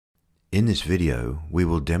In this video, we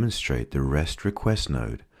will demonstrate the REST request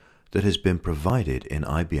node that has been provided in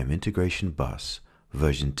IBM Integration Bus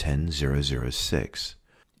version 10.0.0.6.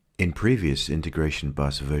 In previous Integration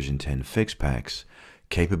Bus version 10 fix packs,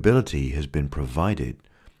 capability has been provided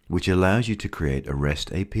which allows you to create a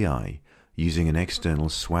REST API using an external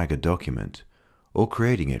Swagger document or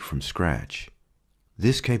creating it from scratch.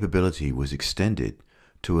 This capability was extended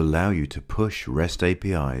to allow you to push REST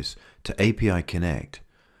APIs to API Connect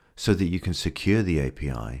so that you can secure the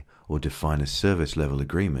API or define a service level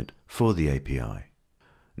agreement for the API.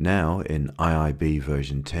 Now in IIB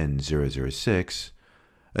version 10.0.0.6,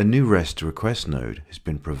 a new REST request node has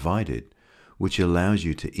been provided which allows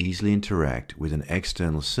you to easily interact with an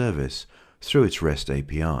external service through its REST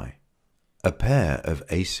API. A pair of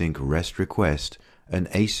async REST request and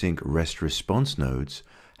async REST response nodes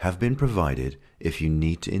have been provided if you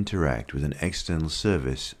need to interact with an external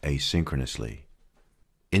service asynchronously.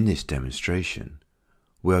 In this demonstration,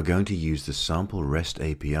 we are going to use the sample REST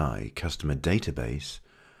API customer database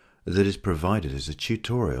that is provided as a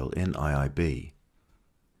tutorial in IIB.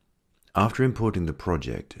 After importing the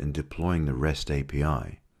project and deploying the REST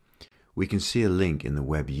API, we can see a link in the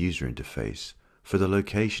web user interface for the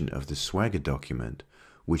location of the Swagger document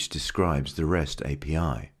which describes the REST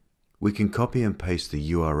API. We can copy and paste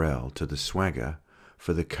the URL to the Swagger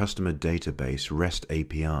for the customer database REST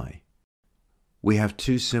API. We have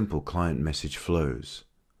two simple client message flows.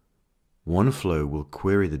 One flow will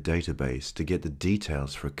query the database to get the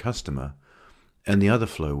details for a customer, and the other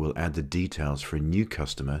flow will add the details for a new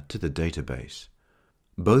customer to the database.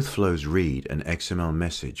 Both flows read an XML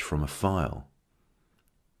message from a file.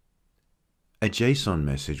 A JSON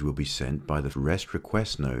message will be sent by the REST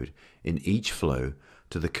request node in each flow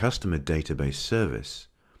to the customer database service,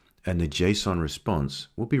 and the JSON response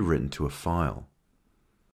will be written to a file.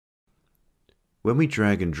 When we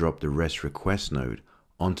drag and drop the REST request node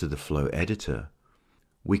onto the flow editor,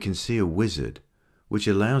 we can see a wizard which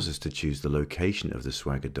allows us to choose the location of the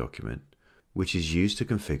Swagger document, which is used to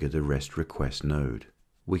configure the REST request node.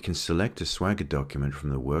 We can select a Swagger document from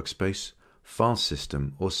the workspace, file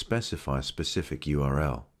system, or specify a specific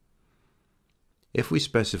URL. If we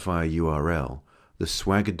specify a URL, the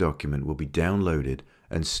Swagger document will be downloaded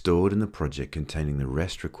and stored in the project containing the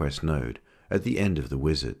REST request node at the end of the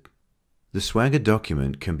wizard. The Swagger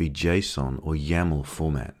document can be JSON or YAML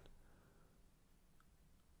format.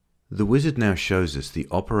 The wizard now shows us the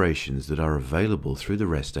operations that are available through the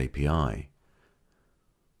REST API.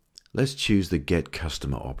 Let's choose the Get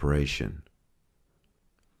Customer operation.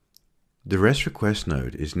 The REST request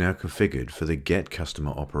node is now configured for the Get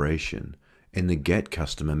Customer operation in the Get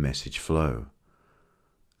Customer message flow.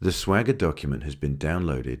 The Swagger document has been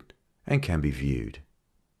downloaded and can be viewed.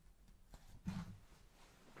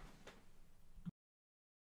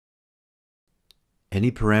 Any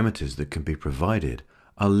parameters that can be provided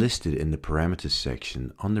are listed in the Parameters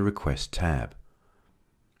section on the Request tab.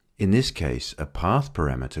 In this case, a path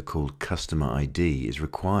parameter called Customer ID is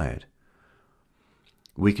required.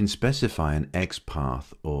 We can specify an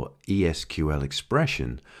XPath or ESQL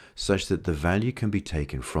expression such that the value can be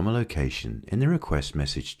taken from a location in the request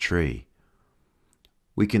message tree.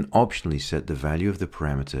 We can optionally set the value of the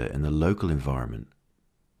parameter in the local environment.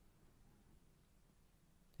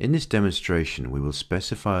 In this demonstration, we will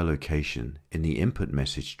specify a location in the input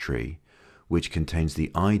message tree which contains the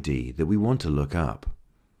ID that we want to look up.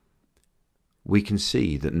 We can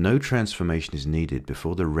see that no transformation is needed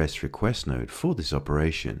before the REST request node for this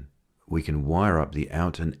operation. We can wire up the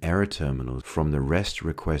out and error terminals from the REST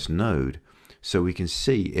request node so we can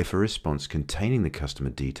see if a response containing the customer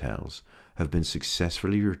details have been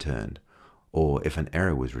successfully returned or if an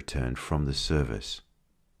error was returned from the service.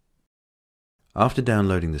 After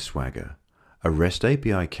downloading the Swagger, a REST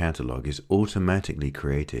API catalog is automatically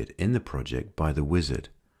created in the project by the wizard.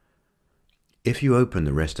 If you open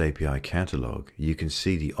the REST API catalog, you can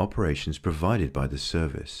see the operations provided by the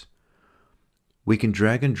service. We can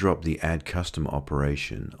drag and drop the Add Customer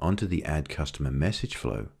operation onto the Add Customer message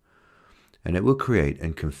flow, and it will create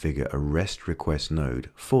and configure a REST request node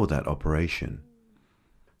for that operation.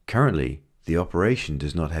 Currently, the operation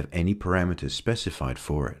does not have any parameters specified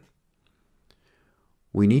for it.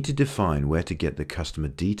 We need to define where to get the customer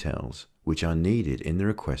details which are needed in the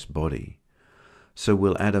request body. So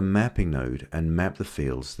we'll add a mapping node and map the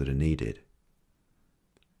fields that are needed.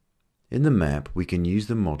 In the map, we can use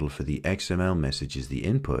the model for the XML message as the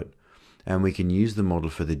input, and we can use the model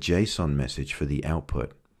for the JSON message for the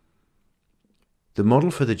output. The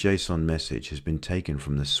model for the JSON message has been taken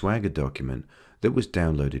from the Swagger document that was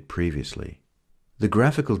downloaded previously. The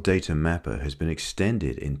graphical data mapper has been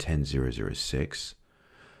extended in 10.0.0.6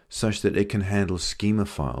 such that it can handle schema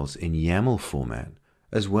files in YAML format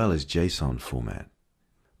as well as JSON format.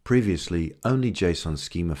 Previously, only JSON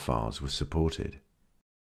schema files were supported.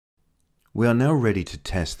 We are now ready to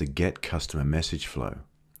test the Get Customer message flow.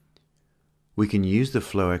 We can use the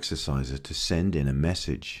flow exerciser to send in a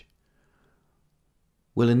message.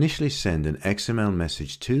 We'll initially send an XML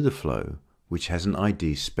message to the flow which has an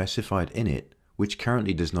ID specified in it which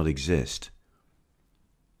currently does not exist.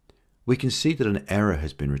 We can see that an error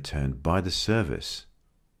has been returned by the service.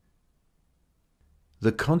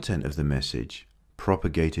 The content of the message,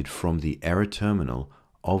 propagated from the error terminal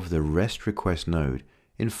of the REST request node,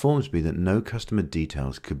 informs me that no customer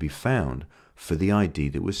details could be found for the ID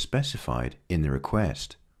that was specified in the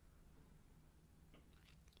request.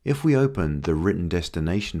 If we open the written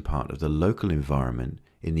destination part of the local environment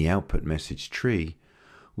in the output message tree,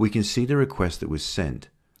 we can see the request that was sent,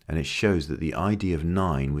 and it shows that the ID of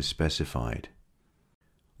 9 was specified.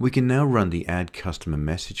 We can now run the Add Customer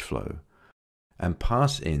message flow and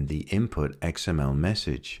pass in the input XML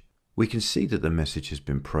message. We can see that the message has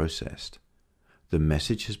been processed. The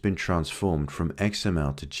message has been transformed from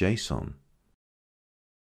XML to JSON.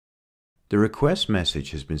 The request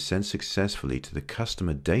message has been sent successfully to the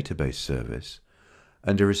customer database service,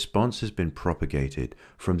 and a response has been propagated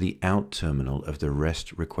from the out terminal of the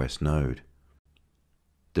REST request node.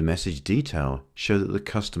 The message detail shows that the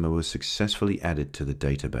customer was successfully added to the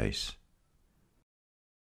database.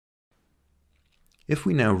 If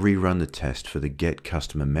we now rerun the test for the Get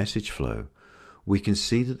Customer message flow, we can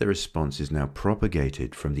see that the response is now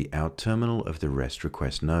propagated from the out terminal of the REST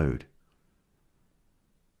request node.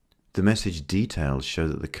 The message details show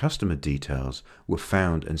that the customer details were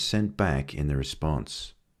found and sent back in the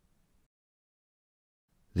response.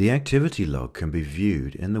 The activity log can be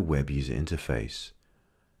viewed in the web user interface.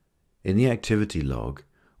 In the activity log,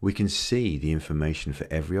 we can see the information for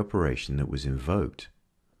every operation that was invoked.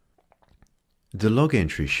 The log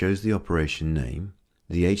entry shows the operation name,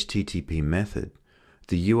 the HTTP method,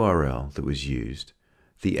 the URL that was used,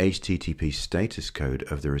 the HTTP status code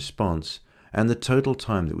of the response, and the total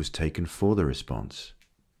time that was taken for the response.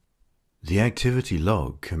 The activity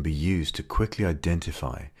log can be used to quickly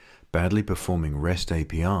identify badly performing REST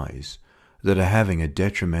APIs that are having a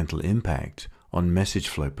detrimental impact on message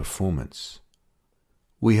flow performance.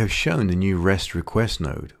 We have shown the new REST request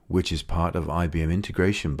node, which is part of IBM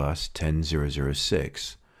Integration Bus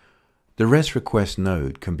V10.0.0.6. The REST request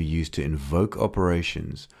node can be used to invoke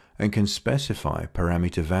operations and can specify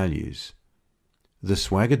parameter values. The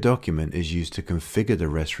Swagger document is used to configure the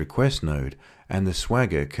REST request node, and the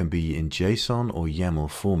Swagger can be in JSON or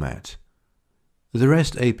YAML format. The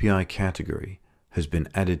REST API category has been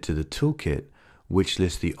added to the toolkit, which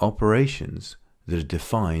lists the operations that are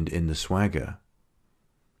defined in the Swagger.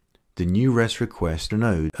 The new REST request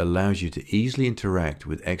node allows you to easily interact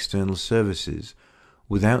with external services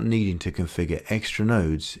without needing to configure extra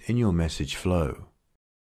nodes in your message flow.